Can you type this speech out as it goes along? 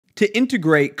To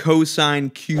integrate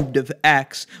cosine cubed of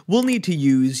x, we'll need to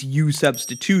use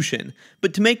u-substitution,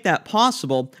 but to make that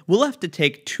possible, we'll have to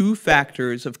take two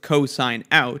factors of cosine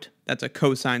out, that's a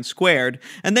cosine squared,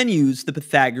 and then use the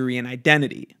Pythagorean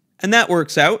identity. And that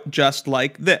works out just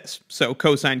like this. So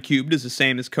cosine cubed is the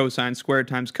same as cosine squared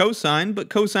times cosine,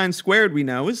 but cosine squared we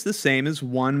know is the same as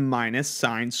 1 minus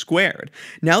sine squared.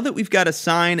 Now that we've got a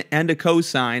sine and a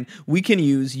cosine, we can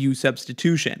use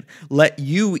u-substitution. Let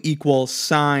u equal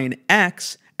sine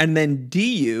x, and then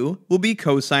du will be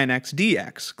cosine x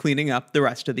dx, cleaning up the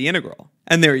rest of the integral.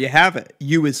 And there you have it.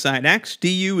 U is sine x,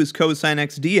 du is cosine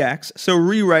x dx, so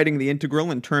rewriting the integral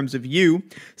in terms of u,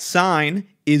 sine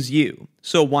is u.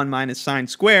 So 1 minus sine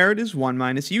squared is 1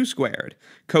 minus u squared.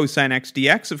 Cosine x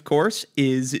dx, of course,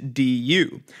 is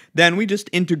du. Then we just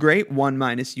integrate 1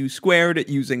 minus u squared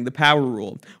using the power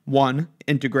rule. 1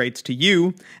 integrates to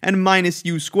u, and minus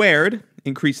u squared,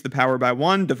 increase the power by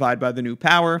 1, divide by the new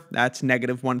power, that's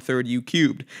negative 1/3 u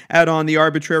cubed. Add on the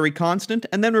arbitrary constant,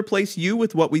 and then replace u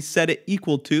with what we set it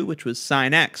equal to, which was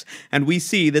sine x. And we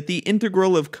see that the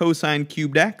integral of cosine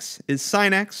cubed x is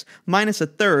sine x minus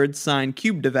 1/3 sine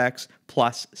cubed of x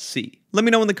plus c. Let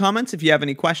me know in the comments if you have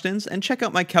any questions, and check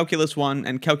out my Calculus 1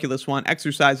 and Calculus 1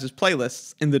 exercises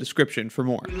playlists in the description for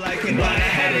more. Like my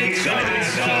headaches are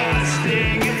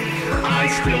exhausting, I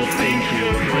still think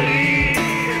you're pretty.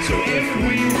 So if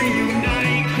we reunite